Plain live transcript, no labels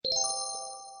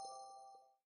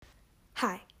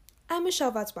I'm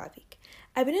Michelle Vatswavik.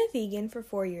 I've been a vegan for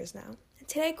 4 years now, and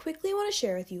today I quickly want to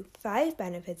share with you 5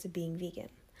 benefits of being vegan.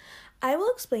 I will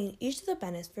explain each of the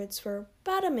benefits for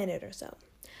about a minute or so.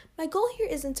 My goal here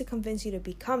isn't to convince you to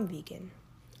become vegan,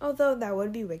 although that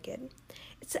would be wicked.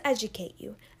 It's to educate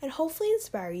you and hopefully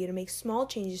inspire you to make small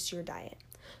changes to your diet.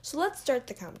 So let's start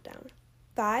the countdown.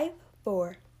 5,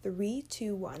 4, 3,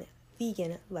 2, 1.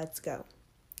 Vegan, let's go.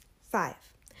 5.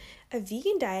 A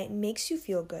vegan diet makes you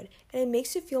feel good and it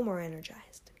makes you feel more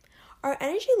energized. Our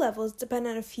energy levels depend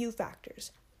on a few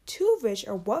factors, 2 of which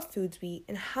are what foods we eat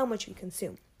and how much we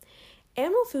consume.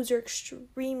 Animal foods are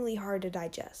extremely hard to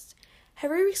digest. Have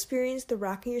you ever experienced the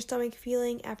rock in your stomach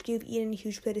feeling after you've eaten a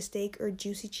huge plate of steak or a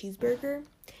juicy cheeseburger?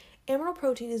 Animal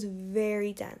protein is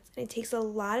very dense and it takes a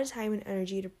lot of time and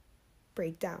energy to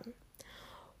break down.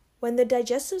 When the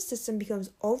digestive system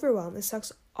becomes overwhelmed, it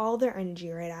sucks all their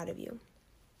energy right out of you.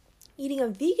 Eating a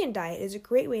vegan diet is a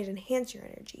great way to enhance your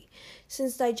energy,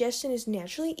 since digestion is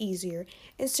naturally easier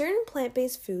and certain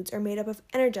plant-based foods are made up of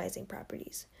energizing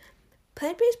properties.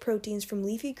 Plant-based proteins from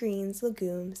leafy greens,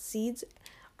 legumes, seeds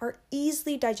are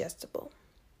easily digestible,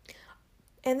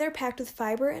 and they're packed with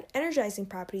fiber and energizing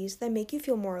properties that make you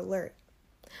feel more alert.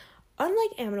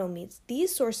 Unlike animal meats,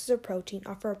 these sources of protein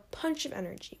offer a punch of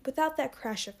energy without that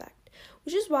crash effect,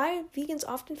 which is why vegans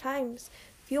oftentimes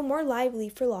feel more lively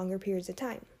for longer periods of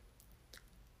time.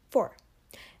 4.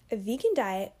 A vegan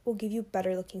diet will give you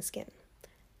better looking skin.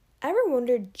 Ever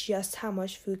wondered just how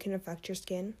much food can affect your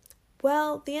skin?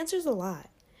 Well, the answer is a lot.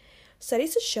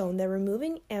 Studies have shown that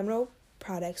removing animal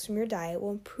products from your diet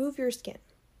will improve your skin.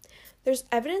 There's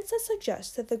evidence that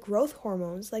suggests that the growth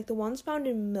hormones, like the ones found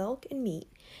in milk and meat,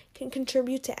 can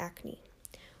contribute to acne.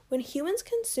 When humans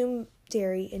consume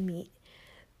dairy and meat,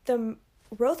 the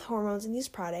growth hormones in these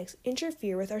products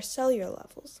interfere with our cellular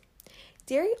levels.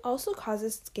 Dairy also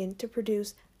causes skin to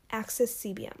produce excess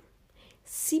sebum.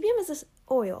 Sebum is an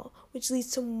oil which leads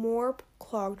to more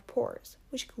clogged pores,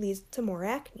 which leads to more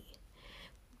acne.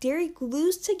 Dairy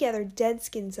glues together dead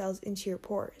skin cells into your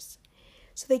pores,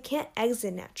 so they can't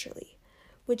exit naturally,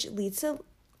 which leads to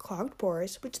clogged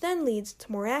pores, which then leads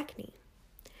to more acne.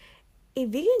 A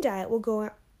vegan diet will go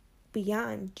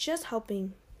beyond just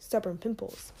helping stubborn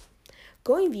pimples.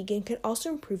 Going vegan can also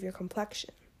improve your complexion.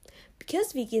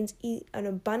 Because vegans eat an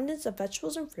abundance of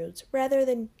vegetables and fruits rather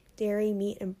than dairy,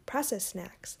 meat, and processed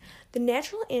snacks, the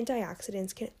natural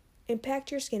antioxidants can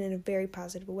impact your skin in a very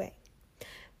positive way.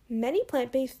 Many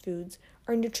plant-based foods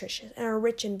are nutritious and are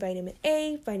rich in vitamin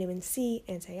A, vitamin C,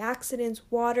 antioxidants,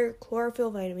 water, chlorophyll,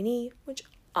 vitamin E, which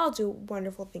all do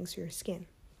wonderful things for your skin.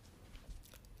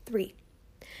 3.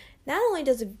 Not only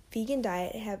does a vegan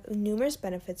diet have numerous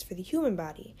benefits for the human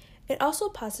body, it also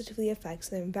positively affects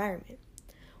the environment.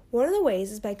 One of the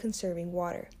ways is by conserving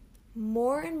water.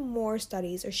 More and more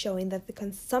studies are showing that the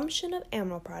consumption of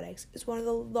animal products is one of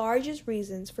the largest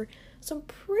reasons for some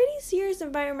pretty serious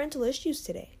environmental issues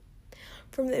today.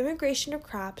 From the immigration of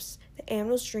crops, the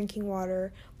animals drinking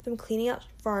water, them cleaning out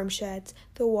farm sheds,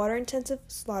 the water-intensive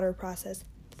slaughter process,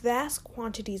 vast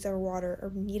quantities of water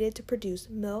are needed to produce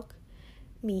milk,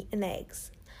 meat, and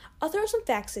eggs. I'll throw some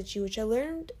facts at you which I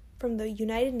learned from the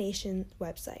United Nations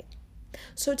website.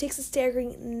 So it takes a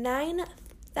staggering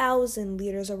 9,000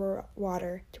 liters of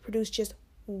water to produce just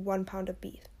 1 pound of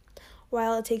beef,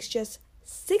 while it takes just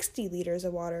 60 liters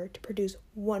of water to produce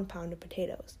 1 pound of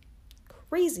potatoes.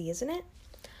 Crazy, isn't it?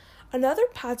 Another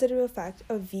positive effect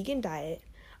of a vegan diet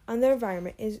on the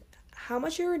environment is how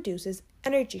much it reduces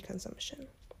energy consumption.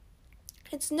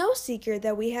 It's no secret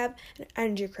that we have an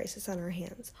energy crisis on our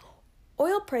hands.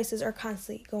 Oil prices are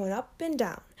constantly going up and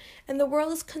down, and the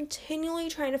world is continually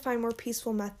trying to find more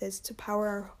peaceful methods to power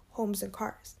our homes and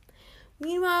cars.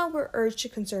 Meanwhile, we're urged to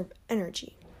conserve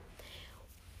energy.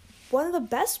 One of the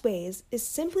best ways is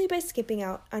simply by skipping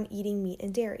out on eating meat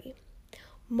and dairy.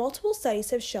 Multiple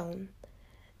studies have shown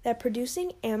that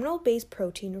producing animal-based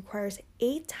protein requires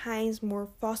 8 times more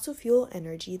fossil fuel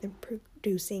energy than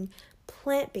producing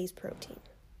plant-based protein.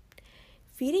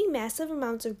 Feeding massive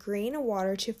amounts of grain and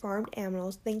water to farmed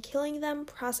animals, then killing them,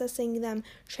 processing them,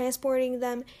 transporting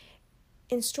them,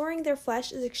 and storing their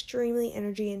flesh is extremely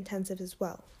energy intensive as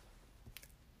well.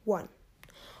 1.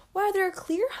 While there are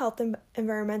clear health and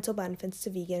environmental benefits to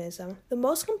veganism, the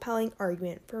most compelling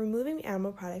argument for removing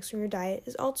animal products from your diet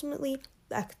is ultimately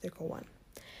the ethical one.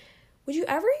 Would you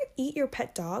ever eat your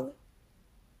pet dog?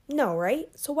 No, right?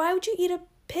 So why would you eat a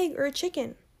pig or a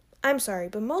chicken? I'm sorry,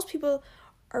 but most people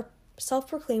are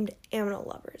self-proclaimed animal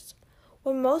lovers.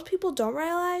 What most people don't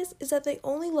realize is that they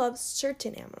only love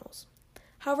certain animals.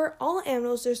 However, all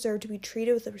animals deserve to be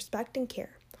treated with respect and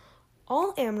care.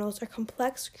 All animals are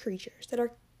complex creatures that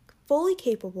are fully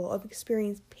capable of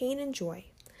experiencing pain and joy.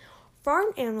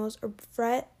 Farm animals are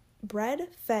bred,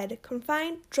 fed,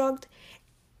 confined, drugged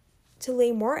to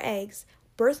lay more eggs,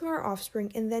 birth more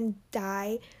offspring, and then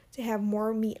die to have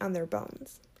more meat on their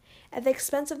bones, at the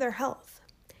expense of their health.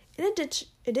 In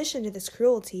addition to this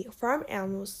cruelty, farm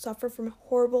animals suffer from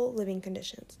horrible living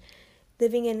conditions,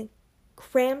 living in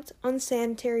cramped,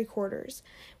 unsanitary quarters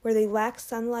where they lack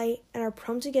sunlight and are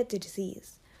prone to get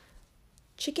disease.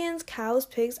 Chickens, cows,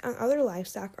 pigs, and other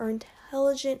livestock are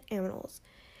intelligent animals,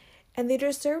 and they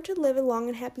deserve to live a long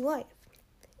and happy life.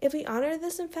 If we honor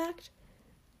this in fact,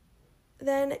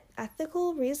 then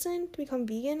ethical reason to become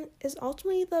vegan is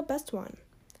ultimately the best one.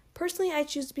 Personally, I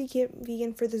choose to be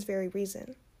vegan for this very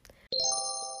reason.